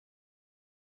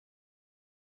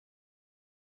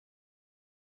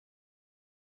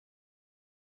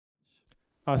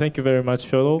Thank you very much,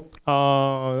 Philo.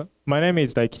 My name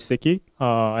is Daikichi Seki.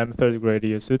 I'm a third grade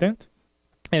year student.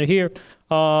 And here,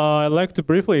 I'd like to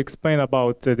briefly explain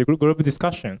about the group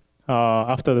discussion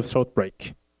after the short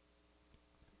break.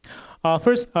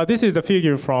 First, this is the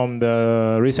figure from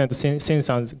the recent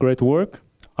Shin-san's great work,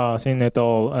 Shin et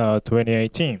al.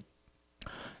 2018.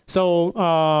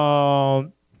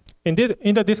 So, in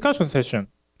the discussion session,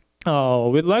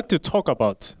 we'd like to talk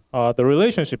about the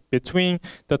relationship between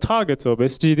the targets of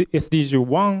SDG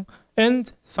 1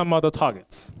 and some other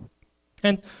targets.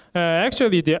 And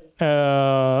actually, the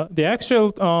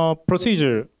actual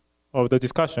procedure of the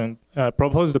discussion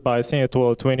proposed by Shin et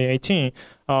al. 2018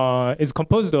 is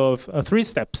composed of three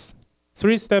steps,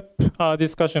 three-step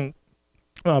discussion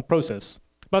process.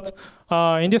 But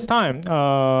in this time,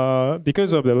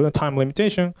 because of the time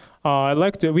limitation,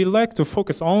 we'd like to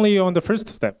focus only on the first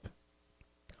step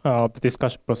of the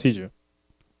discussion procedure.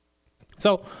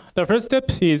 So the first step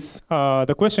is,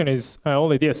 the question is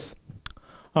only this.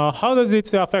 How does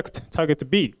it affect target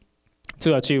B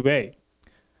to achieve A?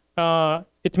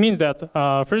 It means that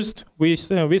first we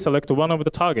select one of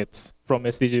the targets from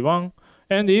SDG 1,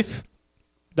 and if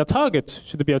the target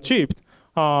should be achieved,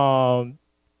 how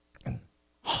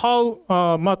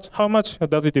much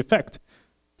does it affect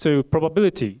to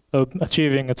probability of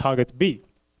achieving a target B?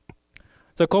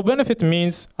 The co-benefit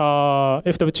means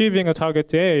if the achieving a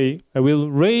target A will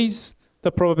raise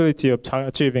the probability of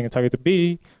achieving a target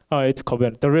B, it's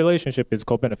co-benefit. The relationship is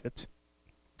co-benefit.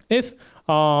 If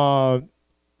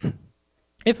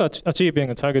achieving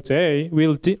a target A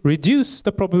will reduce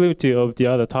the probability of the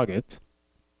other target,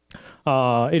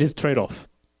 it is trade-off.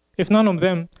 If none of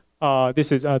them,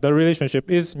 the relationship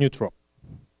is neutral.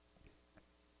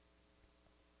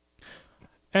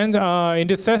 And in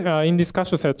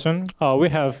discussion section, we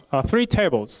have three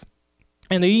tables,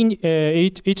 and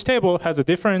each table has a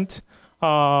different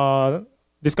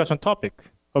discussion topic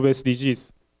of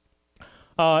SDGs.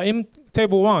 In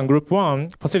table 1, group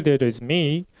 1, facilitator is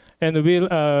me, and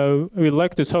we'd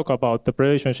like to talk about the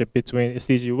relationship between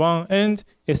SDG 1 and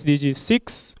SDG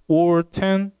 6 or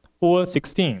 10 or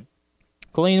 16,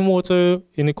 clean water,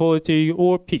 inequality,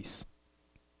 or peace.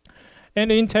 And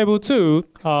in table 2,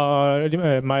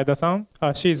 Maeda-san,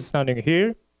 she's standing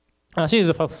here. She is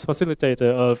a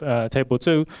facilitator of table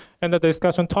 2, and the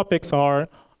discussion topics are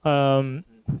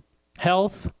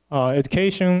health,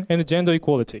 education, and gender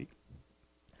equality.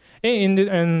 In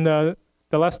the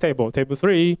last table, table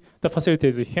 3, the facilitator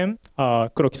is him,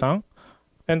 Kuroki-san,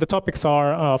 and the topics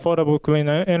are affordable clean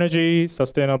energy,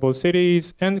 sustainable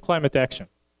cities, and climate action.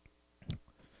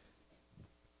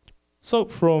 So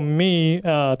from me,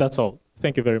 that's all.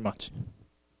 Thank you very much.